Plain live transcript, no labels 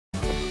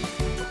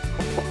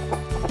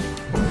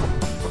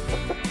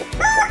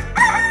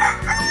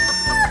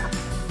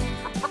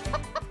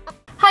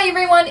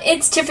everyone,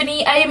 it's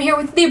Tiffany. I am here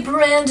with the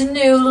brand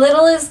new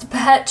Littlest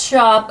Pet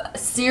Shop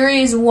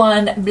Series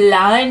 1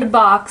 blind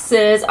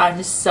boxes.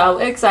 I'm so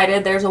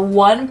excited. There's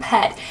one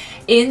pet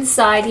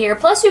inside here.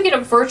 Plus you get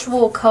a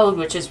virtual code,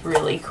 which is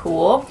really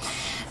cool.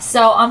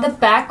 So on the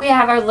back we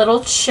have our little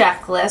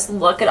checklist.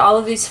 Look at all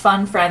of these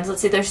fun friends.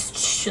 Let's see, let's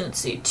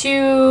see,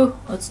 2,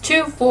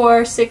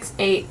 4, 6,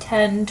 8,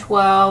 10,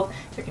 12,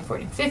 13,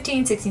 14,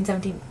 15, 16,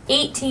 17,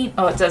 18.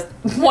 Oh, it says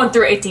 1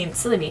 through 18.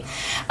 Silly me.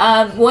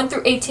 1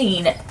 through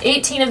 18.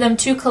 18 of them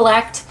to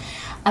collect.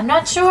 I'm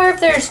not sure if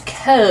there's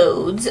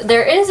codes.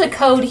 There is a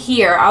code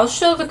here. I'll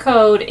show the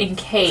code in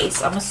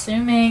case. I'm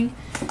assuming.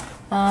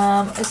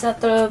 Is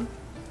that the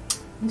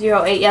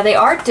 08? Yeah, they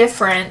are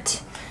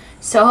different.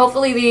 So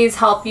hopefully these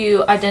help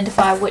you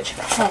identify which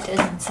pet is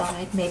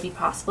inside, maybe,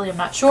 possibly, I'm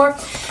not sure.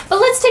 But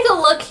let's take a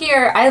look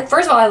here.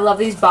 First of all, I love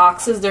these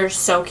boxes. They're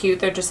so cute.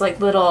 They're just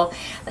like little,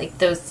 like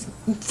those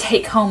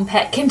take-home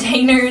pet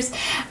containers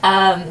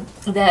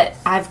that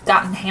I've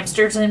gotten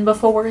hamsters in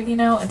before, you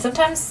know. And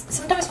sometimes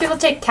people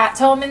take cats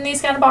home in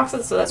these kind of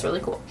boxes, so that's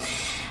really cool.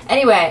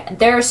 Anyway,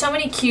 there are so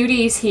many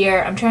cuties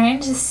here. I'm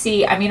trying to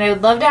see. I mean, I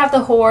would love to have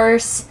the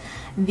horse,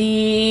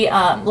 the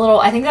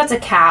little, I think that's a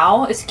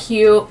cow. It's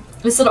cute.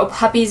 This little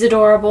puppy's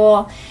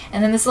adorable,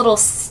 and then this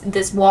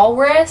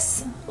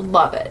walrus,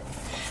 love it.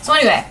 So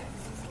anyway,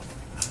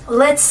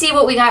 let's see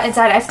what we got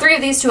inside. I have 3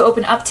 of these to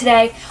open up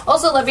today.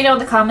 Also, let me know in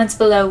the comments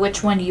below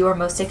which one you are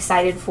most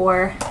excited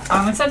for.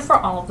 I'm excited for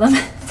all of them.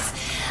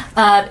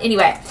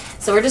 Anyway,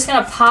 so we're just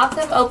gonna pop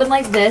them open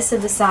like this,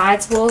 and the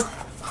sides will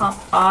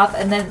pop off,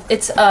 and then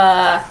it's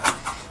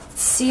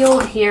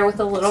sealed here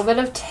with a little bit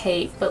of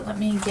tape. But let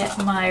me get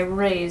my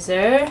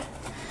razor.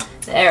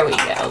 There we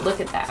go. Look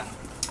at that.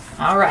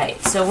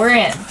 Alright, so we're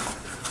in.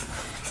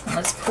 And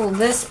let's pull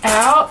this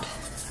out.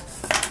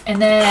 And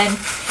then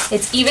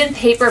it's even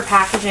paper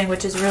packaging,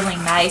 which is really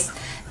nice.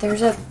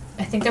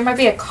 I think there might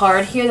be a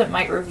card here that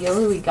might reveal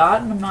who we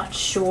got, and I'm not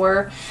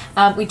sure.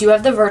 We do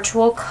have the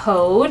virtual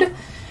code.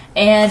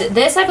 And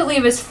this, I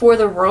believe, is for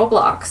the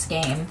Roblox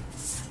game.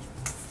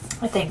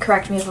 I think,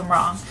 correct me if I'm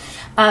wrong.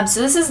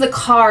 So this is the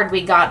card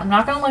we got. I'm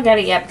not going to look at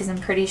it yet because I'm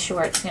pretty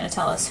sure it's going to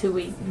tell us who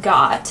we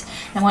got.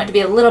 I want it to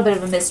be a little bit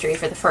of a mystery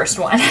for the first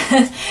one.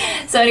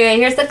 So anyway,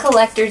 here's the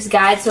collector's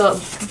guide. So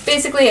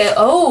basically, I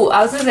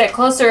was going to say a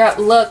closer up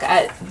look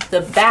at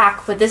the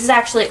back, but this is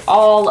actually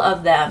all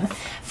of them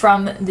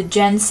from the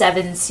Gen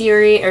 7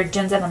 series, or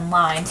Gen 7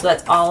 line. So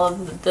that's all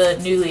of the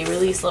newly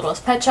released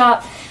Littlest Pet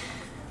Shop.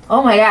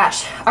 Oh my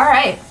gosh. All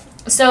right.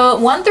 So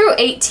 1 through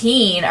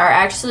 18 are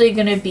actually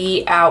going to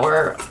be all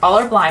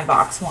our blind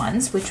box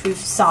ones, which we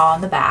saw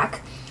on the back.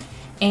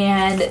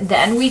 And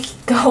then we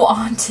go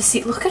on to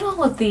see, look at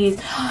all of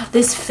these.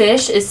 This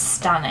fish is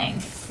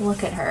stunning.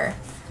 Look at her.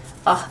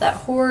 Oh, that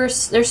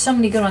horse. There's so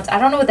many good ones. I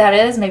don't know what that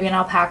is. Maybe an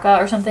alpaca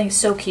or something.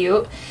 So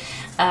cute.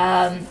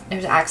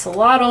 There's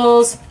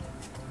axolotls,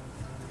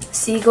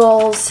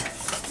 seagulls.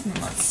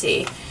 Let's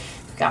see.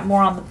 We've got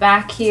more on the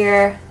back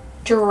here.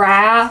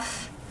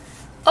 Giraffe.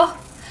 Oh.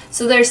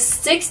 So there's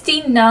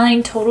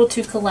 69 total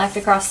to collect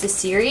across the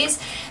series.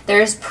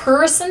 There's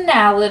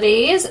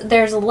personalities,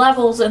 there's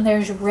levels, and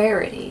there's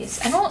rarities.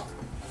 Am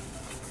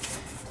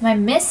I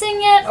missing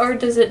it, or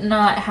does it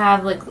not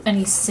have like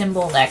any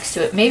symbol next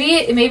to it? Maybe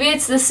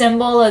it's the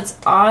symbol that's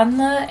on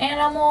the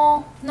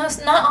animal. No,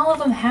 not all of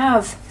them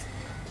have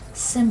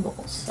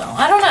symbols, so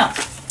I don't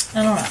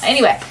know.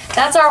 Anyway,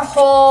 that's our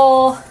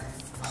whole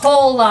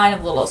line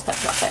of Littlest Pet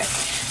Shop there.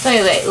 So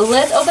anyway,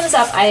 let's open this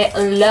up. I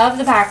love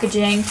the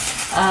packaging.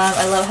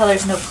 I love how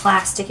there's no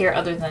plastic here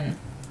other than...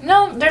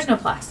 No, there's no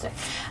plastic.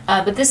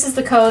 But this is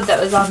the code that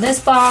was on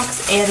this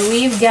box. And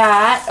we've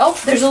got...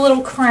 Oh, there's a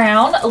little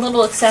crown, a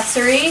little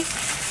accessory.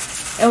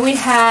 And we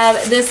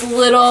have this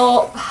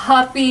little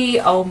puppy.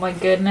 Oh my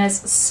goodness,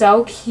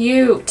 so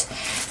cute.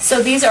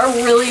 So these are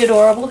really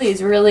adorable.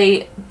 These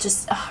really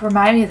just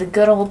remind me of the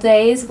good old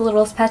days of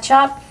Littlest Pet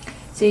Shop.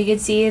 So you can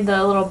see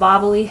the little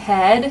bobbly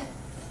head.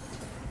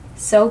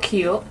 So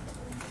cute.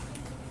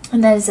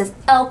 And then it says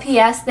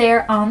LPS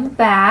there on the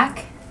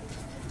back.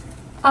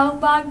 Oh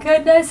my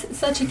goodness,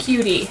 such a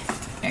cutie.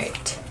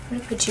 Alright, I'm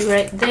going to put you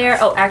right there.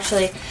 Oh,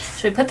 actually,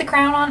 should we put the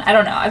crown on? I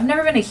don't know. I've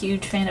never been a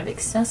huge fan of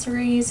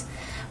accessories,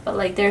 but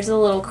like there's a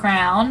little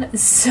crown.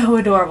 It's so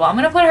adorable. I'm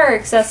going to put her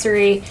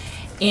accessory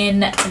in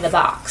the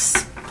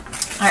box.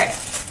 Alright,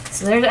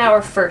 so there's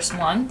our first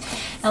one.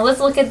 Now let's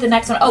look at the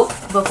next one. Oh,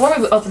 before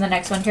we open the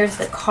next one, here's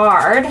the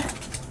card.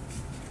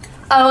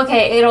 Oh,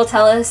 okay, it'll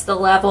tell us the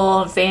level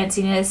of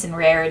fanciness and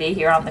rarity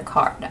here on the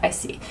card. I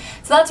see.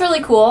 So that's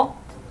really cool.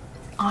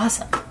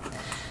 Awesome.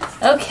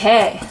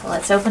 Okay,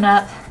 let's open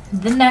up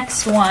the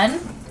next one.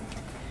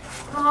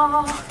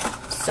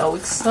 Oh, so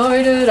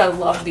excited. I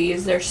love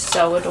these. They're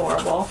so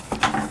adorable.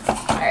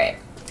 Alright,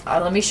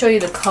 let me show you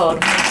the code. I'm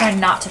going to try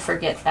not to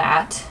forget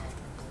that.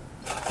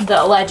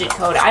 The alleged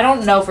code. I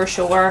don't know for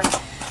sure.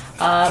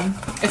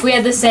 If we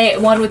had the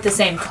same one with the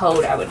same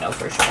code, I would know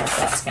for sure if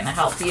that's going to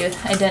help you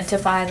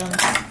identify them.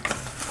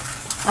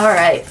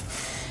 Alright,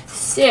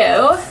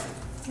 so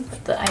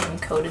put the item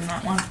code in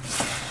that one.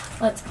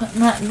 Let's put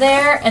that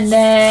there, and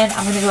then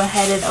I'm gonna go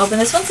ahead and open.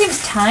 This one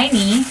seems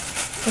tiny.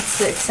 What's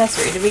the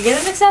accessory? Did we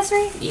get an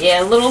accessory?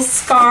 Yeah, a little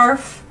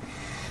scarf.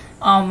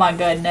 Oh my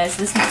goodness.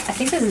 I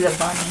think this is a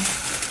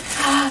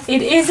bunny.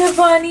 It is a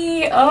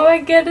bunny. Oh my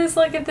goodness,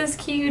 look at this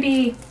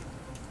cutie.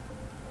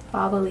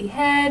 Bobbly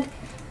head.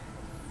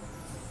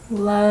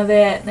 Love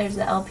it. There's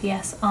the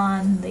LPS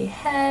on the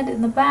head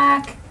in the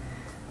back.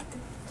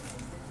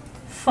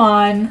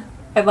 Fun.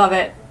 I love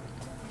it.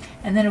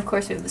 And then of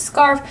course we have the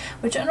scarf,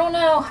 which I don't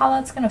know how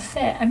that's gonna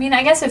fit. I mean,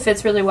 I guess it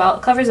fits really well.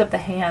 It covers up the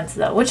hands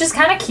though, which is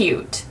kind of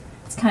cute.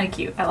 It's kind of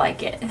cute. I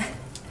like it.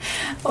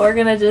 We're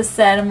gonna just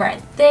set them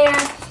right there.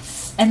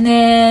 And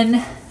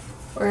then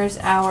where's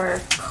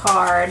our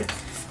card?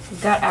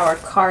 We've got our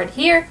card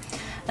here.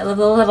 I love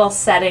the little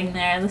setting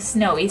there, the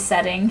snowy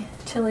setting.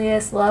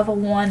 Chilliest, level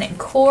 1, and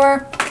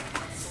core.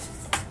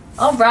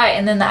 All right,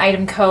 and then the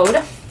item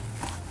code.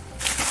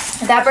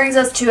 That brings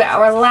us to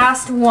our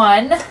last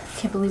one.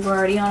 Can't believe we're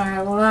already on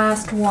our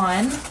last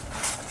one.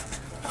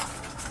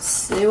 Let's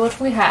see what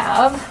we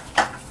have,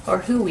 or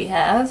who we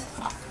have.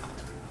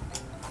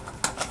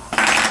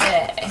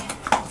 Okay.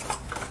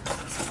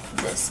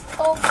 This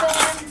open.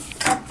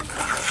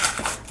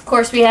 Of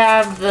course, we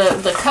have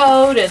the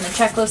code and the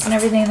checklist and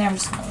everything there. I'm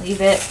just gonna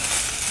leave it.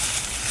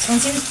 This one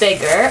seems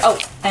bigger. Oh,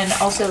 and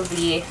also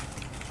the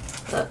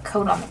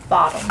code on the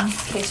bottom, in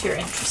case you're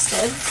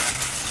interested.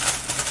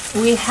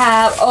 We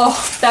have,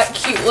 oh, that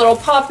cute little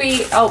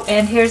puppy. Oh,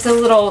 and here's a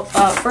little,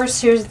 first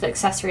here's the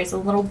accessories, a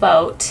little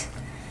boat.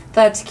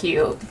 That's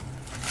cute.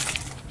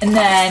 And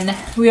then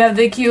we have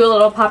the cute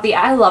little puppy.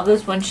 I love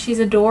this one. She's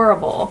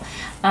adorable.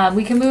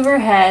 We can move her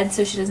head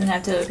so she doesn't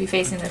have to be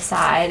facing the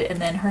side, and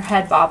then her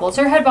head bobbles.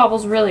 Her head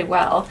bobbles really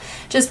well,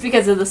 just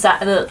because of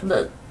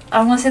the I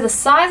don't want to say the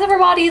size of her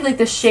body, like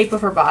the shape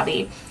of her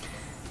body.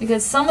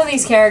 Because some of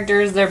these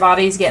characters, their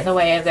bodies get in the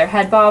way of their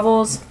head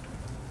bobbles.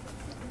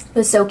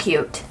 But so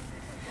cute.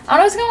 I don't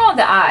know what's going on with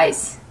the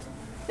eyes.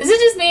 Is it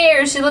just me,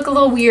 or does she look a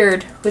little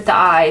weird with the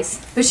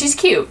eyes? But she's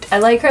cute. I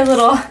like her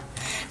little,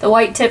 the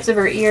white tips of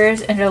her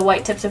ears and the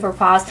white tips of her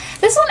paws.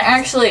 This one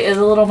actually is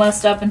a little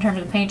messed up in terms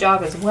of the paint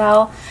job as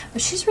well.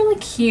 But she's really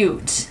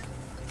cute.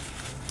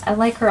 I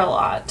like her a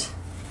lot.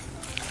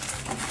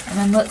 And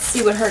then let's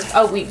see what her,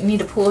 oh, we need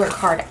to pull her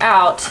card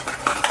out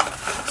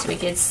so we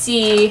can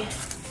see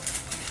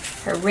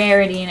her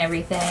rarity and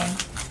everything.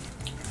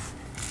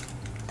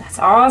 That's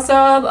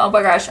awesome. Oh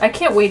my gosh, I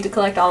can't wait to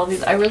collect all of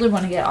these. I really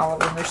want to get all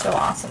of them. They're so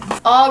awesome.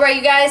 All right,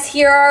 you guys,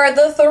 here are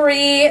the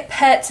 3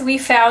 pets we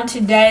found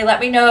today. Let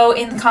me know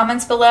in the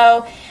comments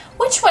below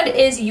which one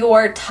is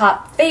your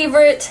top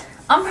favorite.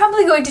 I'm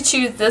probably going to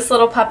choose this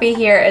little puppy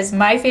here as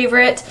my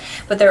favorite,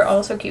 but they're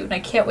all so cute and I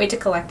can't wait to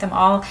collect them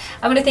all.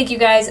 I'm going to thank you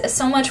guys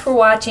so much for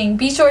watching.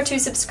 Be sure to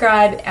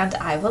subscribe and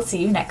I will see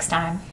you next time.